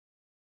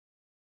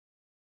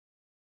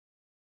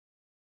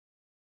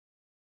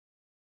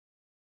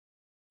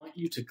want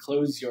you to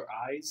close your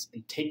eyes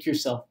and take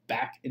yourself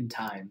back in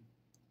time.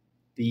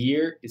 The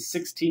year is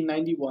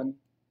 1691,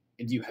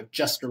 and you have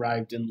just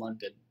arrived in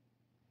London.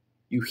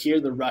 You hear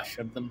the rush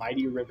of the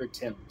mighty River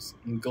Thames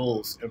and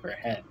gulls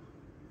overhead.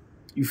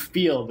 You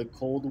feel the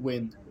cold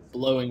wind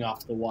blowing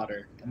off the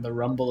water and the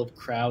rumble of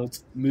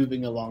crowds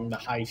moving along the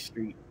high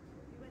street.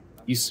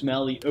 You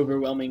smell the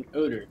overwhelming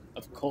odor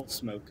of coal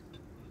smoke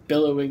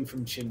billowing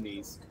from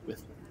chimneys,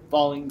 with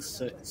falling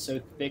soot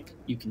so thick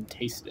you can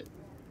taste it.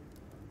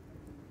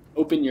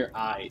 Open your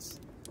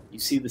eyes. You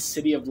see the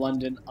city of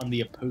London on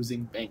the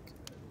opposing bank,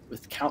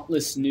 with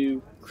countless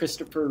new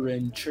Christopher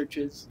Wren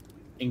churches,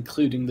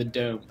 including the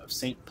dome of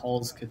St.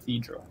 Paul's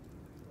Cathedral.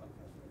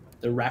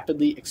 The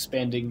rapidly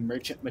expanding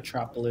merchant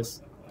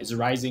metropolis is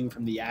rising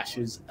from the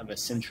ashes of a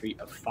century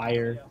of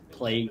fire,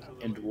 plague,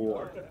 and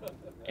war.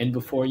 And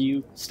before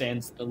you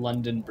stands the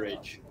London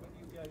Bridge.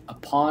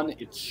 Upon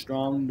its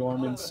strong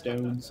Norman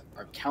stones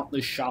are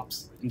countless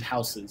shops and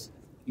houses,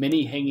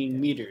 many hanging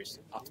meters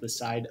off the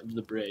side of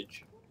the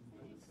bridge.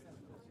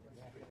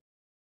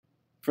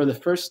 For the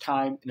first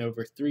time in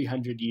over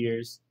 300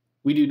 years,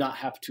 we do not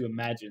have to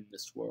imagine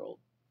this world.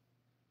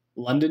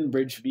 London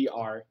Bridge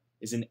VR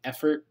is an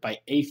effort by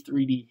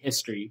A3D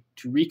History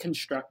to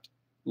reconstruct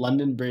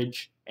London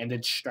Bridge and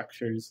its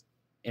structures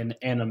in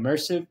an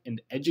immersive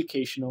and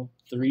educational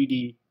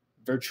 3D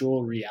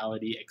virtual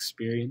reality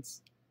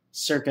experience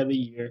circa the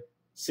year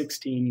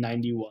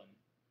 1691.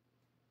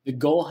 The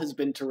goal has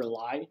been to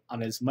rely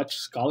on as much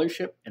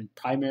scholarship and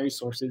primary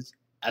sources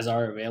as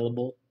are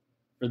available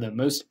for the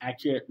most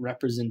accurate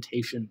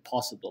representation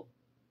possible.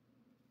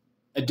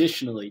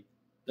 Additionally,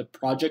 the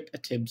project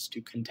attempts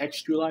to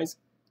contextualize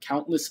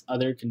countless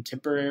other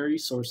contemporary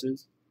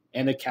sources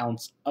and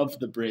accounts of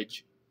the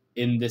bridge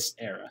in this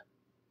era.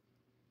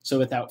 So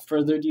without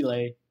further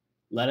delay,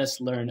 let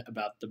us learn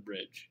about the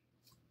bridge.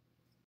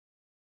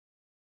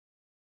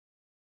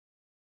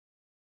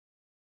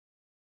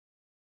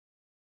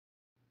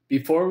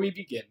 Before we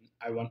begin,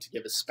 I want to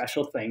give a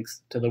special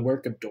thanks to the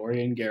work of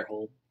Dorian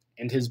Gerhold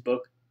and his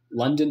book,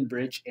 London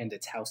Bridge and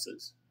Its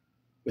Houses.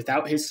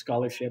 Without his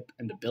scholarship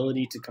and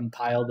ability to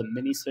compile the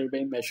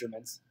mini-survey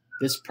measurements,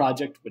 this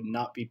project would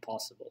not be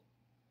possible.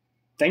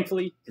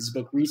 Thankfully, his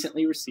book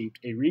recently received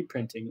a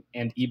reprinting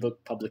and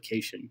ebook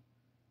publication,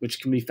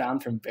 which can be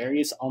found from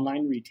various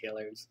online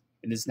retailers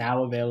and is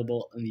now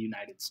available in the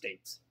United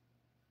States.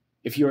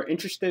 If you are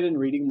interested in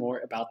reading more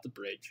about the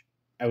bridge,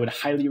 I would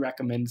highly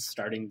recommend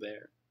starting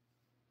there.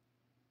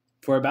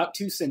 For about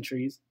 2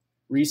 centuries,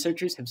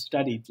 researchers have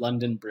studied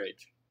London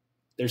Bridge.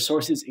 Their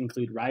sources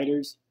include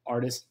writers,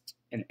 artists,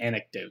 and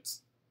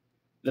anecdotes.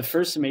 The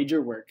first major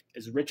work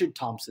is Richard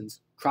Thompson's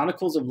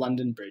Chronicles of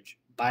London Bridge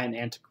by an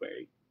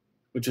Antiquary,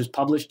 which was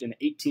published in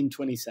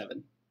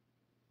 1827.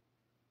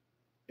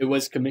 It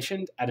was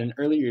commissioned at an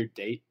earlier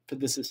date for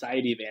the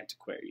Society of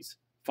Antiquaries,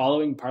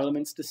 following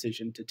Parliament's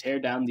decision to tear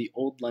down the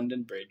old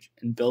London Bridge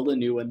and build a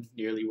new one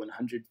nearly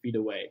 100 feet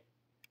away.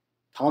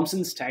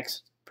 Thompson's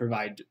texts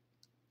provide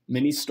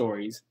many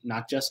stories,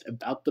 not just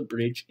about the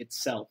bridge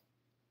itself,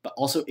 but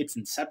also its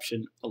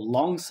inception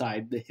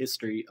alongside the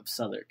history of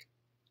Southwark.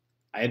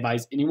 I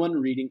advise anyone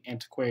reading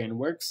antiquarian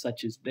works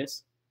such as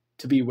this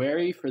to be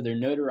wary for their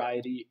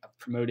notoriety of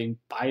promoting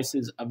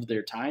biases of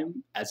their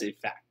time as a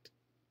fact.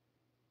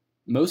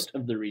 Most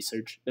of the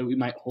research that we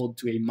might hold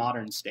to a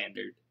modern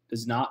standard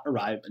does not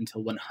arrive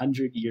until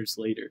 100 years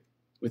later,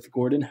 with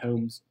Gordon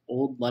Holmes'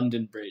 Old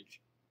London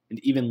Bridge, and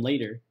even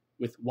later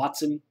with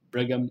Watson,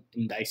 Brigham,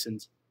 and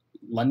Dyson's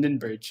London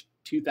Bridge,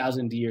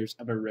 2,000 Years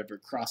of a River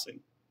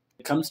Crossing.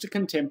 It comes to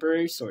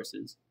contemporary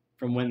sources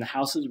from when the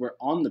houses were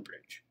on the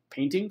bridge.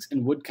 Paintings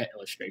and woodcut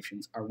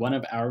illustrations are one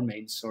of our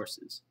main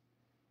sources.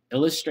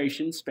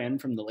 Illustrations span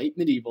from the late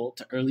medieval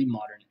to early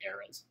modern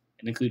eras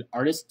and include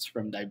artists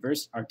from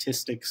diverse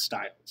artistic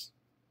styles.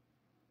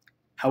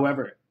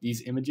 However,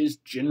 these images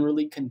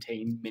generally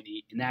contain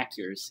many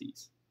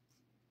inaccuracies.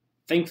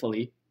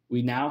 Thankfully,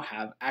 we now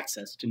have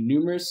access to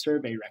numerous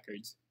survey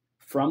records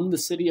from the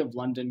City of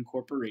London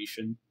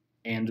Corporation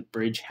and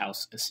Bridge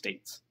House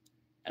estates,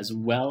 as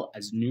well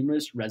as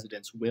numerous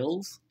residents'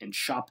 wills and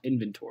shop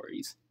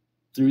inventories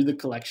through the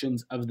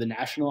collections of the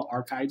National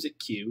Archives at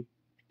Kew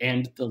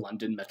and the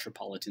London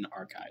Metropolitan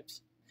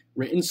Archives.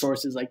 Written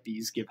sources like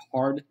these give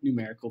hard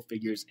numerical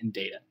figures and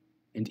data,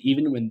 and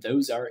even when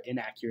those are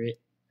inaccurate,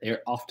 they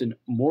are often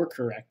more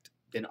correct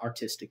than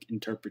artistic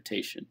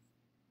interpretation.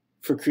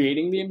 For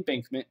creating the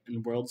embankment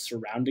and world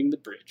surrounding the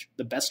bridge,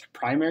 the best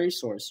primary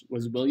source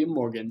was William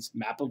Morgan's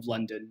Map of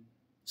London,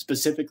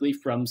 specifically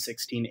from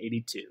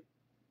 1682,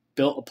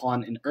 built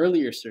upon an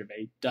earlier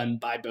survey done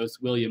by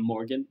both William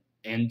Morgan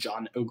and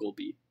John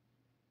Ogleby.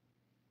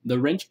 The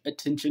rich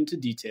attention to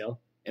detail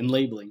and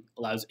labeling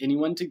allows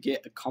anyone to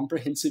get a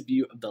comprehensive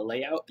view of the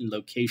layout and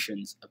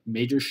locations of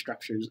major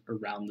structures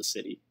around the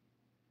city.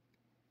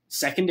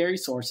 Secondary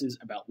sources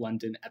about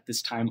London at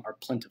this time are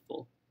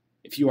plentiful.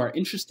 If you are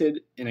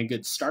interested in a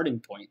good starting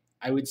point,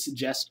 I would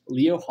suggest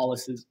Leo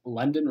Hollis's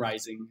London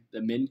Rising,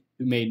 The Men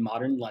Who Made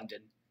Modern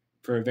London,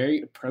 for a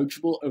very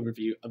approachable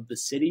overview of the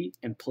city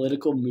and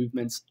political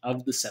movements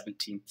of the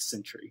 17th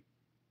century.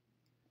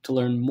 To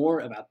learn more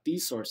about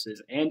these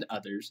sources and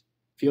others,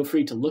 feel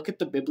free to look at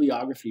the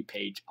bibliography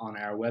page on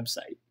our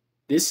website.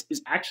 This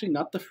is actually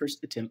not the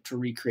first attempt to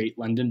recreate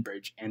London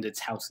Bridge and its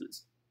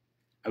houses.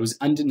 I was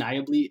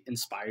undeniably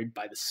inspired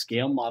by the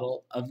scale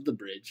model of the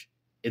bridge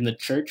in the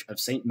Church of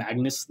St.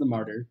 Magnus the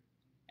Martyr,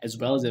 as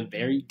well as a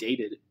very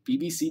dated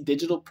BBC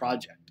digital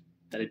project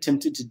that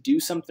attempted to do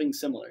something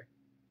similar.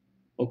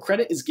 While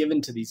credit is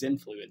given to these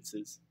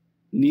influences,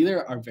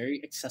 neither are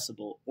very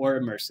accessible or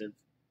immersive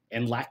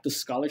and lack the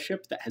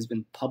scholarship that has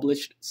been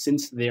published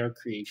since their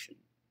creation.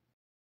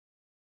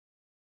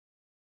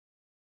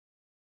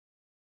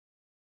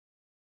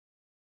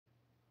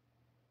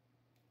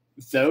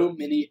 Though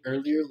many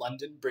earlier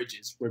London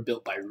bridges were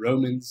built by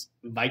Romans,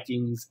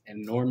 Vikings,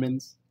 and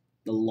Normans,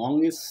 the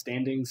longest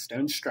standing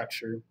stone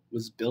structure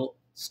was built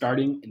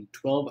starting in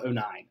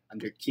 1209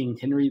 under King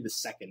Henry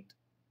II.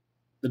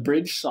 The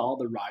bridge saw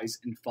the rise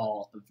and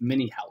fall of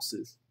many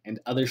houses and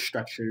other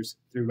structures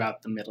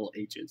throughout the Middle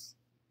Ages.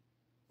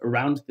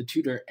 Around the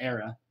Tudor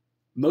era,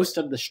 most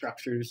of the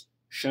structures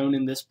shown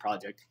in this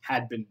project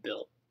had been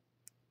built.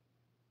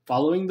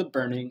 Following the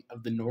burning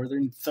of the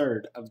northern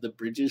third of the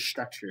bridge's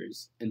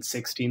structures in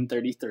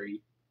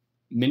 1633,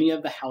 many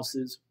of the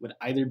houses would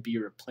either be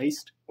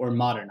replaced or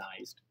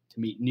modernized to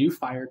meet new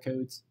fire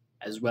codes,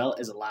 as well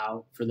as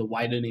allow for the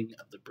widening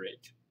of the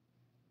bridge.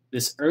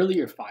 This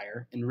earlier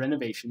fire and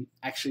renovation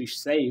actually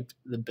saved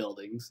the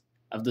buildings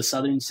of the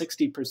southern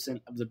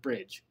 60% of the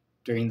bridge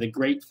during the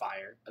Great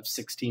Fire of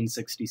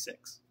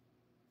 1666.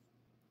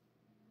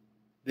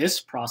 This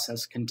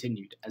process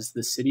continued as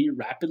the city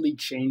rapidly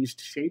changed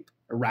shape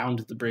around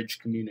the bridge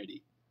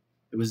community.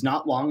 It was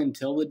not long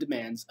until the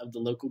demands of the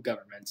local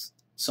governments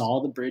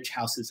saw the bridge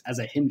houses as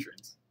a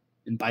hindrance,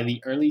 and by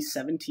the early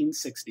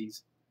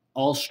 1760s,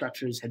 all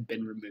structures had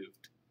been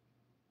removed.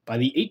 By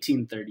the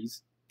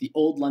 1830s, the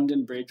Old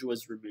London Bridge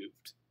was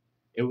removed.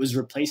 It was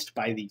replaced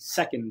by the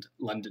Second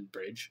London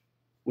Bridge,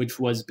 which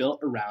was built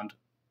around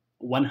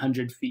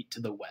 100 feet to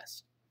the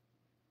west.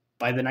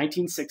 By the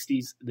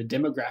 1960s, the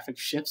demographic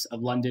shifts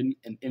of London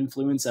and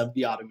influence of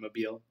the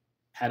automobile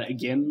had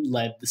again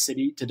led the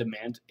city to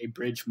demand a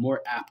bridge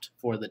more apt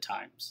for the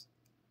times.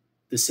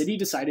 The city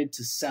decided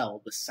to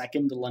sell the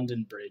Second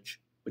London Bridge,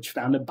 which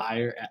found a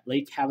buyer at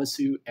Lake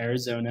Havasu,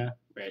 Arizona,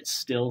 where it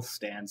still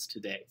stands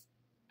today.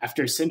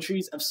 After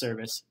centuries of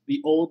service,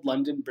 the old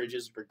London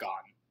bridges were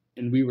gone,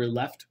 and we were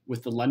left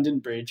with the London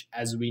Bridge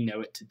as we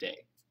know it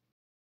today.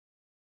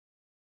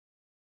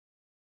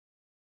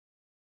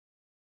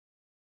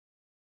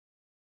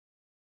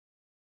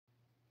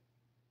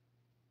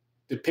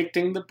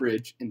 Depicting the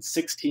bridge in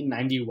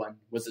 1691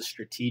 was a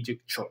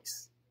strategic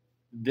choice.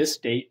 This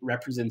date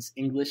represents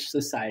English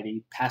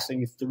society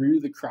passing through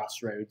the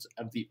crossroads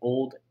of the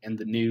old and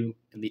the new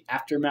in the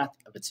aftermath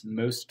of its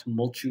most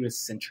tumultuous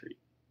century.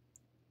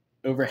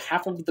 Over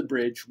half of the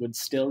bridge would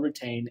still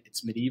retain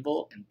its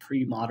medieval and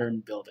pre-modern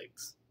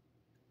buildings.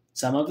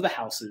 Some of the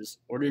houses,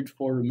 ordered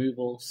for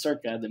removal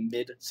circa the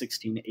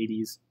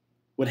mid-1680s,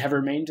 would have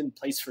remained in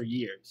place for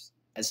years,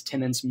 as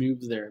tenants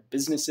moved their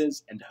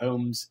businesses and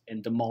homes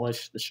and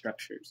demolished the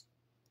structures.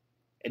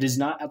 It is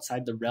not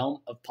outside the realm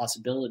of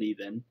possibility,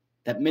 then,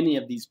 that many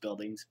of these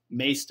buildings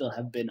may still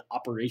have been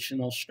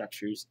operational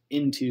structures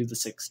into the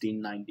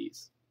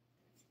 1690s.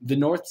 The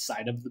north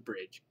side of the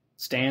bridge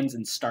stands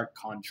in stark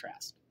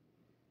contrast.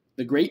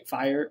 The Great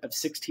Fire of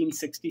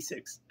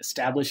 1666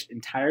 established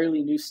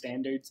entirely new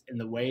standards in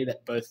the way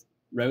that both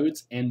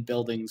roads and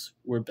buildings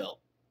were built.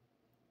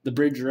 The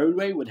bridge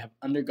roadway would have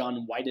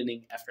undergone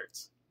widening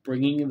efforts,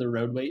 bringing the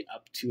roadway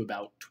up to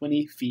about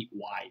 20 feet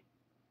wide.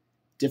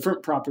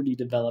 Different property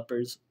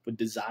developers would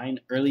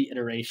design early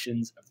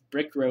iterations of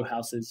brick row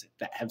houses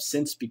that have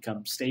since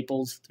become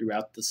staples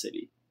throughout the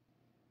city.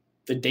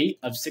 The date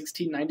of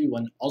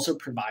 1691 also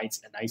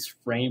provides a nice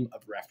frame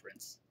of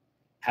reference.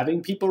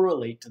 Having people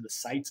relate to the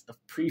sites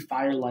of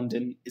pre-fire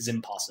London is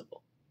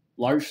impossible,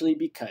 largely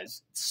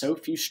because so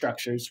few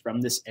structures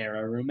from this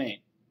era remain.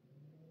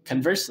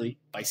 Conversely,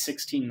 by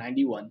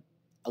 1691,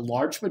 a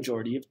large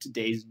majority of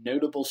today's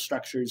notable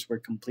structures were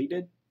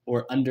completed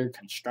or under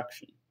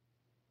construction.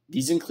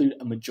 These include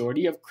a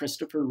majority of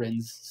Christopher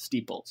Wren's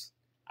steeples,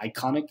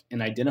 iconic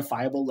and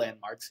identifiable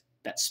landmarks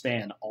that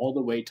span all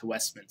the way to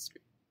Westminster.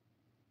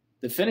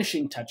 The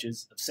finishing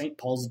touches of St.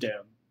 Paul's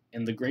Dome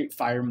and the Great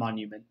Fire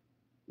Monument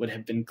would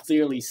have been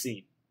clearly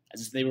seen,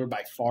 as they were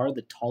by far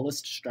the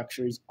tallest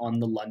structures on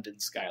the London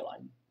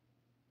skyline.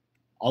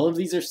 All of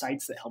these are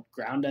sites that help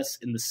ground us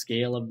in the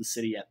scale of the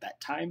city at that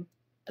time,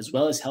 as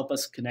well as help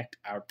us connect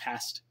our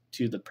past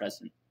to the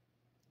present.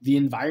 The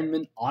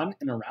environment on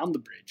and around the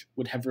bridge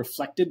would have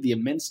reflected the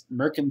immense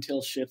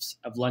mercantile shifts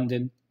of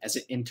London as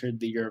it entered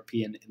the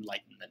European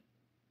Enlightenment.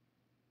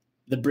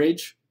 The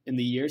bridge in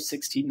the year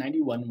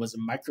 1691 was a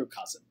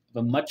microcosm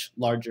of a much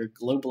larger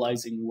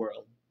globalizing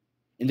world,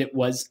 and it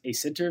was a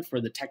center for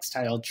the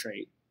textile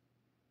trade.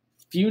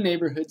 Few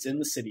neighborhoods in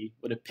the city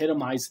would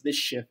epitomize this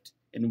shift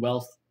in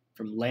wealth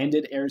from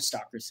landed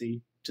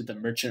aristocracy to the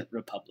Merchant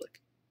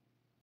Republic.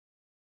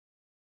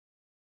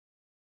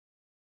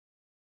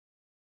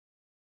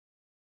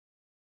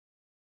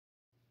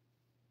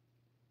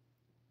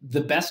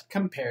 The best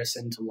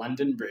comparison to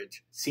London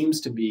Bridge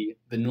seems to be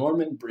the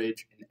Norman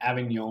Bridge in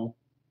Avignon,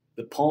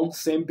 the Pont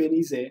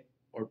Saint-Benizet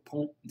or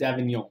Pont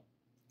d'Avignon.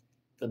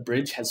 The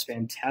bridge has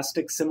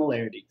fantastic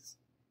similarities.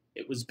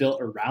 It was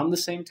built around the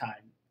same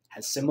time,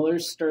 has similar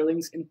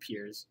sterlings and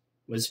piers,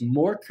 was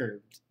more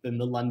curved than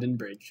the London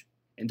Bridge,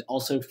 and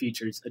also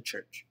features a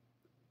church.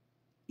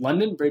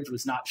 London Bridge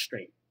was not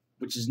straight,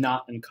 which is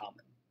not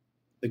uncommon.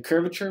 The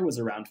curvature was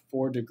around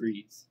 4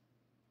 degrees.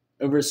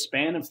 Over a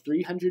span of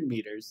 300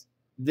 meters,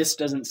 this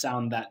doesn't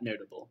sound that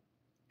notable.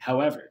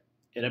 However,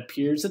 it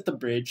appears that the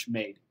bridge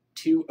made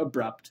 2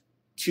 abrupt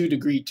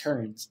 2-degree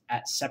turns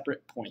at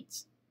separate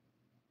points.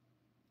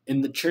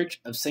 In the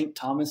Church of St.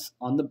 Thomas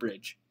on the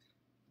Bridge,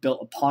 built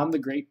upon the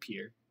Great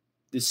Pier,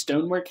 the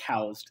stonework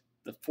housed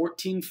the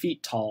 14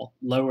 feet tall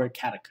lower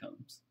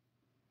catacombs.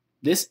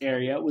 This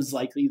area was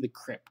likely the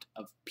crypt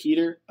of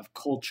Peter of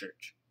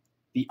Colchurch,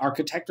 the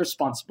architect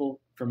responsible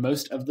for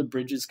most of the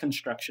bridge's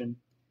construction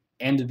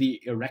and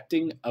the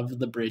erecting of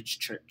the bridge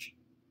church.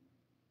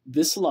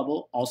 This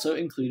level also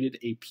included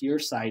a pier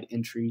side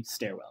entry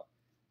stairwell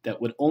that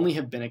would only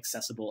have been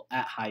accessible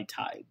at high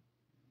tide.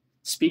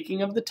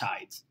 Speaking of the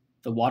tides,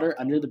 the water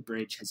under the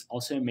bridge has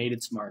also made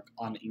its mark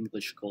on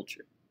English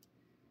culture.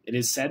 It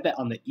is said that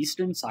on the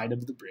eastern side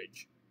of the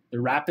bridge, the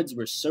rapids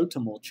were so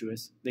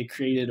tumultuous they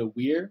created a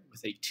weir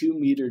with a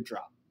 2-meter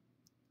drop.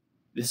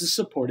 This is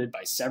supported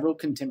by several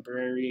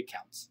contemporary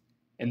accounts,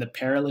 and the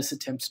perilous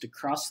attempts to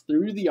cross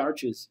through the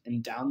arches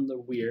and down the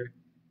weir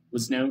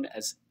was known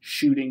as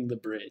shooting the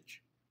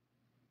bridge.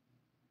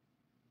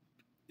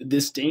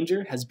 This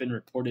danger has been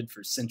reported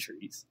for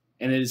centuries,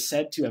 and it is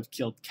said to have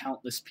killed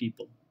countless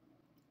people.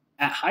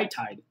 At high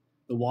tide,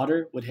 the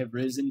water would have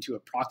risen to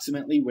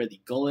approximately where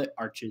the gullet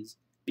arches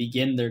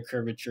begin their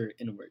curvature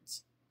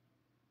inwards.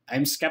 I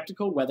am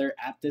skeptical whether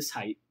at this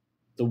height,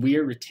 the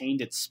weir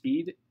retained its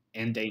speed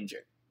and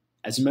danger,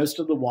 as most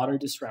of the water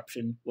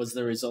disruption was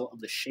the result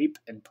of the shape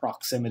and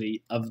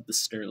proximity of the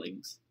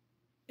sterlings.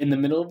 In the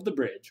middle of the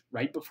bridge,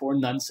 right before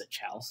Nonsuch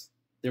House,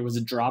 there was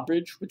a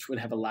drawbridge which would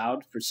have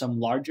allowed for some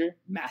larger,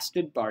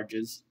 masted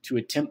barges to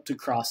attempt to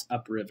cross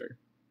upriver.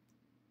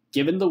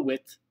 Given the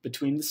width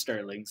between the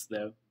sterlings,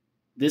 though,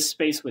 this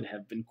space would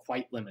have been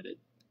quite limited.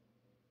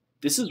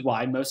 This is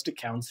why most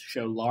accounts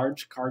show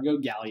large cargo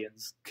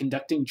galleons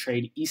conducting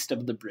trade east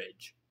of the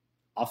bridge,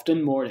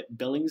 often moored at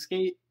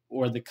Billingsgate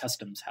or the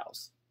Customs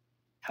House.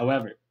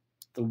 However,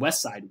 the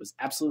west side was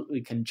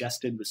absolutely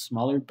congested with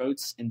smaller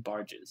boats and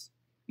barges,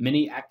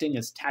 many acting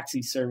as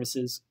taxi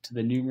services to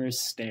the numerous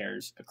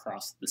stairs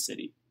across the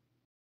city.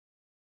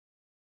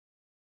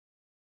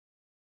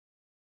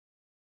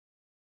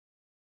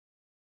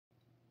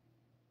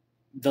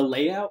 The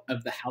layout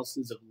of the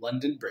houses of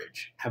London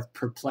Bridge have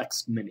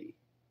perplexed many,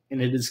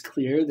 and it is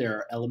clear there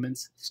are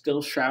elements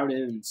still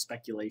shrouded in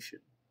speculation.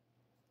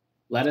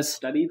 Let us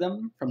study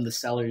them from the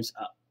cellars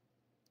up.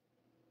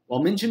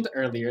 While mentioned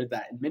earlier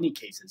that in many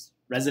cases,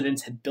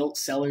 residents had built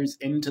cellars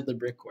into the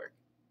brickwork,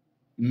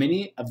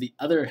 many of the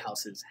other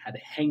houses had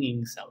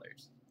hanging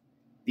cellars.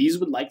 These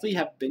would likely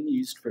have been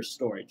used for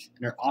storage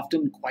and are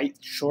often quite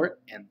short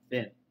and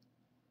thin.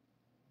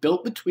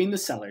 Built between the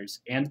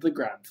cellars and the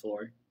ground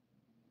floor,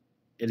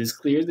 it is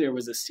clear there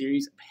was a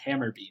series of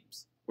hammer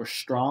beams, or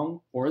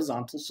strong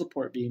horizontal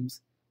support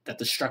beams, that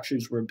the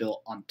structures were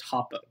built on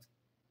top of.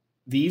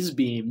 These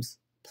beams,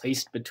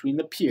 placed between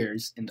the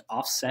piers and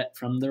offset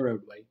from the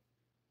roadway,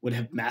 would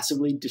have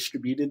massively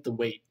distributed the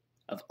weight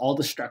of all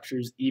the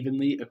structures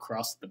evenly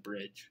across the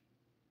bridge.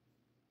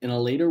 In a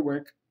later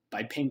work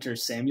by painter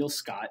Samuel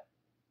Scott,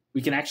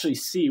 we can actually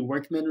see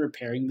workmen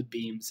repairing the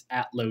beams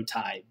at low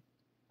tide,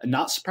 a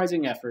not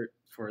surprising effort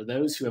for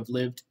those who have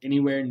lived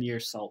anywhere near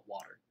salt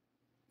water.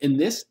 In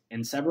this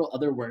and several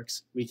other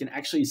works, we can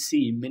actually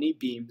see many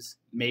beams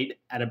made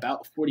at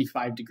about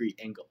 45-degree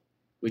angle,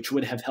 which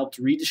would have helped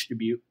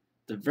redistribute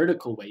the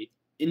vertical weight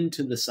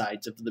into the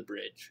sides of the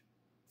bridge.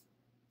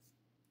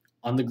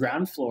 On the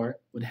ground floor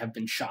would have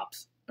been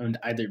shops owned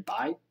either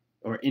by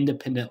or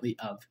independently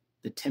of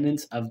the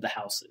tenants of the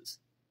houses.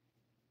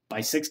 By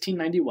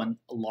 1691,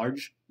 a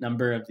large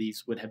number of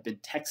these would have been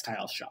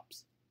textile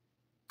shops,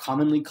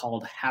 commonly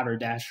called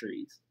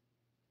haberdasheries.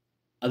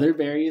 Other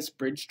various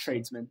bridge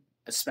tradesmen,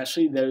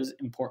 especially those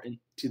important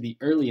to the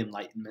early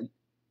Enlightenment,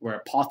 were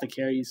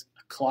apothecaries,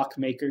 a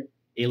clockmaker,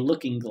 a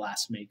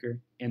looking-glass maker,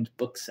 and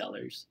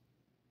booksellers.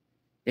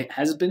 It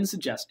has been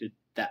suggested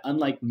that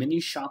unlike many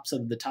shops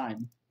of the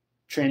time,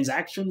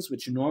 transactions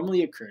which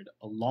normally occurred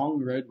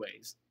along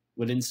roadways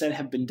would instead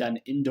have been done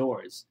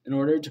indoors in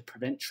order to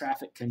prevent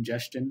traffic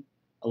congestion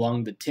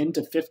along the 10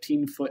 to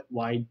 15 foot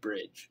wide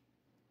bridge.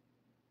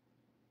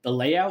 The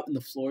layout in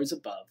the floors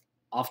above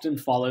often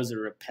follows a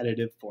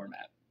repetitive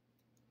format.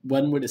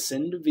 One would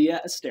ascend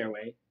via a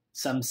stairway,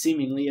 some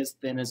seemingly as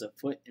thin as a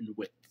foot in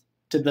width,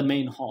 to the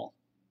main hall.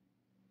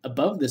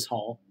 Above this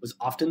hall was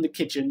often the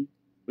kitchen,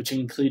 which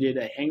included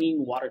a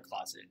hanging water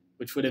closet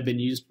which would have been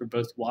used for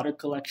both water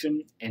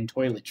collection and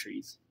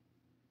toiletries.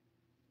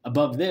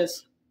 Above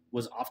this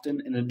was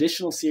often an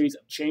additional series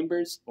of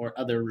chambers or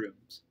other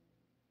rooms.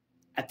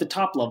 At the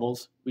top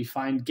levels, we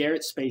find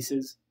garret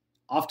spaces,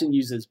 often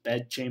used as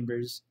bed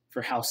chambers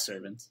for house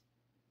servants.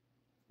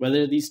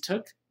 Whether these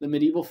took the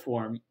medieval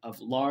form of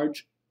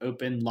large,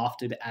 open,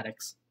 lofted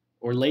attics,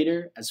 or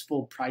later as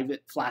full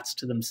private flats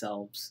to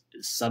themselves,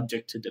 is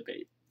subject to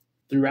debate.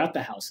 Throughout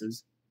the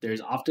houses, there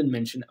is often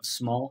mention of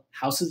small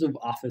houses of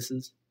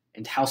offices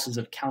and houses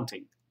of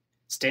counting,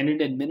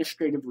 standard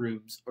administrative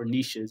rooms or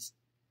niches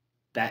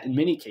that in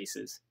many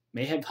cases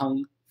may have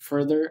hung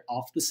further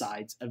off the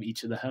sides of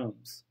each of the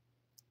homes.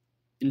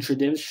 In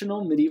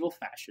traditional medieval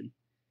fashion,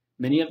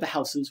 many of the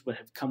houses would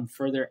have come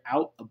further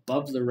out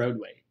above the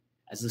roadway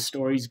as the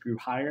stories grew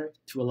higher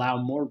to allow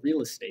more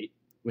real estate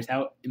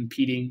without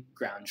impeding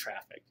ground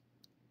traffic.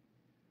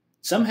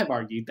 Some have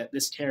argued that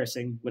this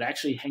terracing would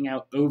actually hang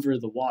out over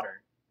the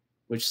water,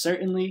 which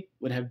certainly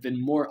would have been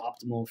more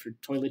optimal for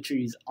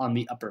toiletries on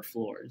the upper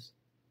floors.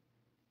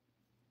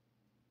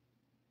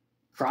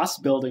 Cross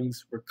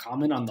buildings were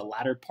common on the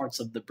latter parts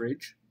of the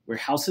bridge, where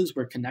houses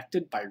were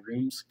connected by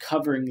rooms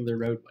covering the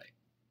roadway.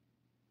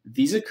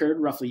 These occurred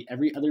roughly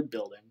every other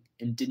building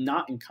and did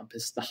not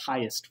encompass the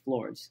highest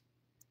floors.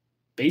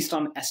 Based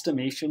on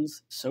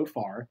estimations so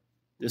far,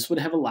 this would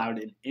have allowed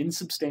an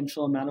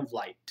insubstantial amount of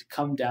light to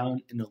come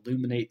down and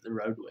illuminate the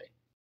roadway.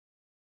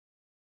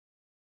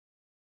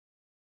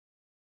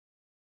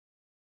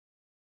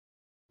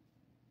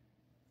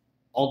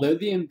 Although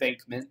the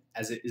embankment,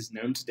 as it is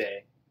known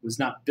today, was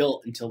not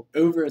built until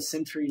over a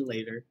century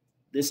later,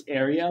 this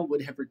area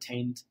would have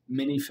retained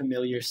many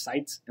familiar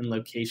sites and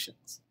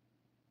locations.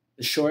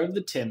 The shore of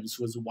the Thames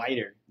was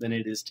wider than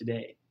it is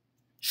today.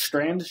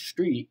 Strand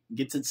Street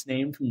gets its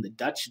name from the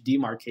Dutch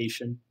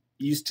demarcation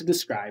used to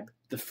describe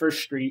the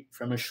first street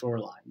from a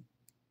shoreline.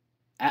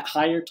 At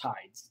higher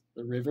tides,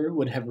 the river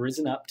would have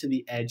risen up to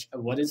the edge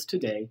of what is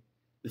today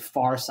the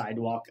far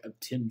sidewalk of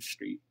Thames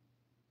Street.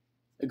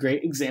 A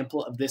great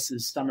example of this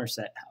is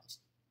Somerset House.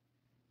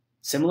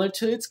 Similar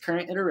to its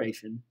current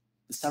iteration,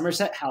 the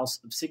Somerset House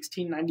of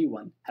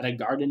 1691 had a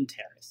garden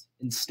terrace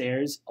and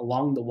stairs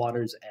along the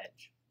water's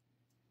edge.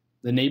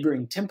 The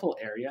neighboring Temple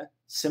area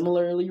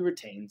similarly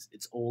retains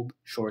its old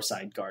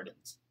shoreside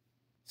gardens.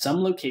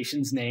 Some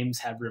locations' names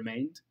have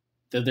remained,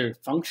 though their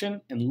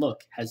function and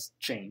look has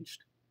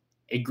changed.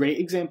 A great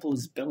example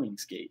is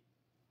Billingsgate.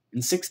 In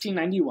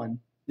 1691,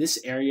 this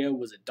area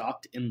was a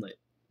docked inlet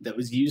that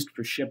was used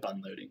for ship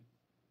unloading.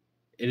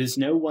 It is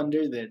no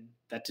wonder then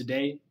that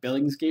today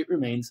Billingsgate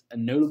remains a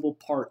notable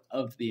part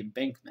of the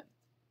embankment.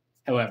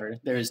 However,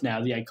 there is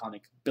now the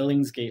iconic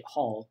Billingsgate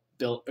Hall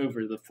built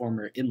over the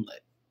former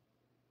inlet.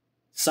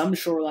 Some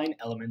shoreline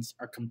elements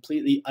are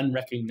completely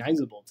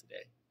unrecognizable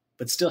today,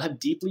 but still have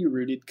deeply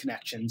rooted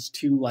connections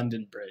to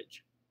London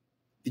Bridge.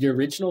 The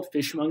original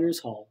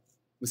Fishmongers' Hall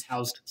was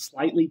housed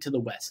slightly to the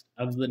west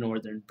of the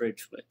northern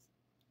bridge foot.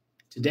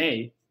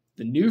 Today,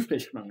 the new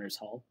Fishmongers'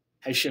 Hall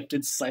has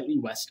shifted slightly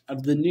west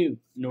of the new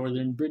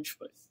northern bridge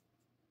foot.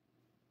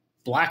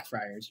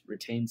 Blackfriars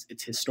retains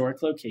its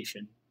historic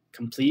location,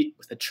 complete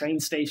with a train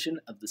station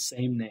of the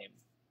same name.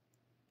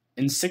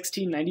 In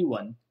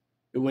 1691,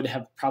 it would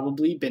have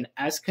probably been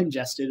as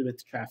congested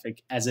with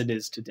traffic as it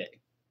is today.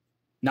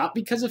 Not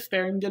because of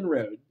Farringdon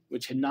Road,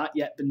 which had not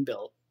yet been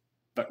built,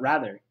 but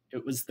rather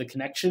it was the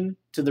connection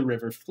to the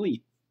River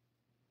Fleet.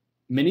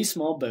 Many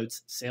small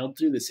boats sailed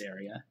through this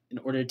area in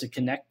order to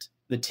connect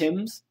the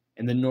Thames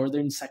and the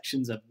northern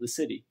sections of the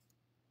city.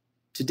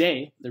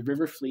 Today, the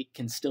River Fleet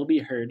can still be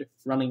heard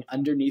running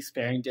underneath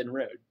Farringdon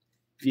Road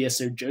via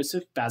Sir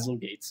Joseph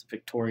Bazalgate's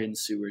Victorian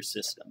sewer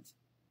system.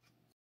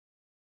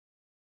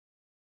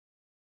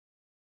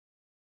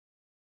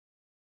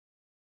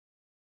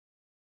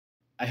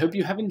 I hope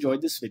you have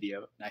enjoyed this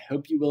video, and I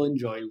hope you will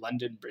enjoy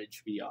London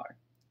Bridge VR.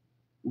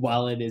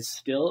 While it is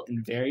still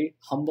in very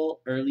humble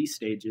early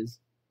stages,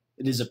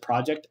 it is a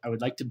project I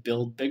would like to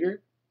build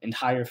bigger and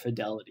higher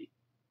fidelity.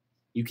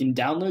 You can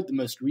download the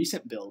most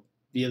recent build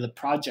via the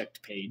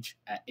project page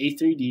at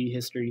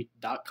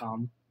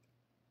a3dhistory.com.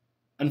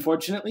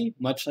 Unfortunately,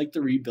 much like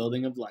the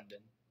rebuilding of London,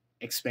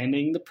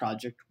 expanding the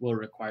project will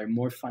require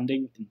more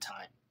funding and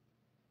time.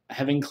 I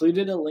have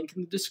included a link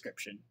in the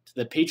description to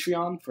the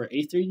Patreon for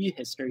A3D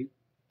History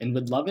and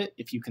would love it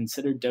if you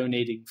consider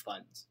donating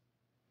funds.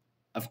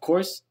 Of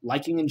course,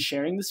 liking and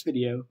sharing this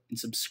video and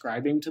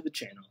subscribing to the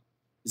channel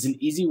is an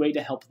easy way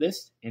to help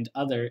this and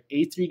other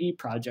A3D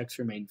projects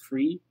remain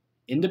free,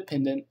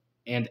 independent,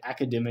 and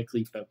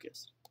academically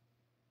focused.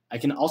 I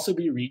can also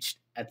be reached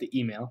at the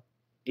email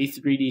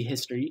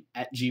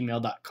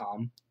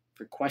a3dhistory@gmail.com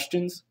for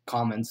questions,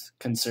 comments,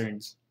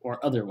 concerns,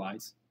 or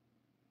otherwise.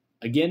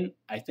 Again,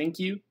 I thank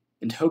you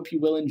and hope you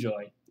will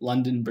enjoy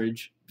London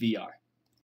Bridge VR.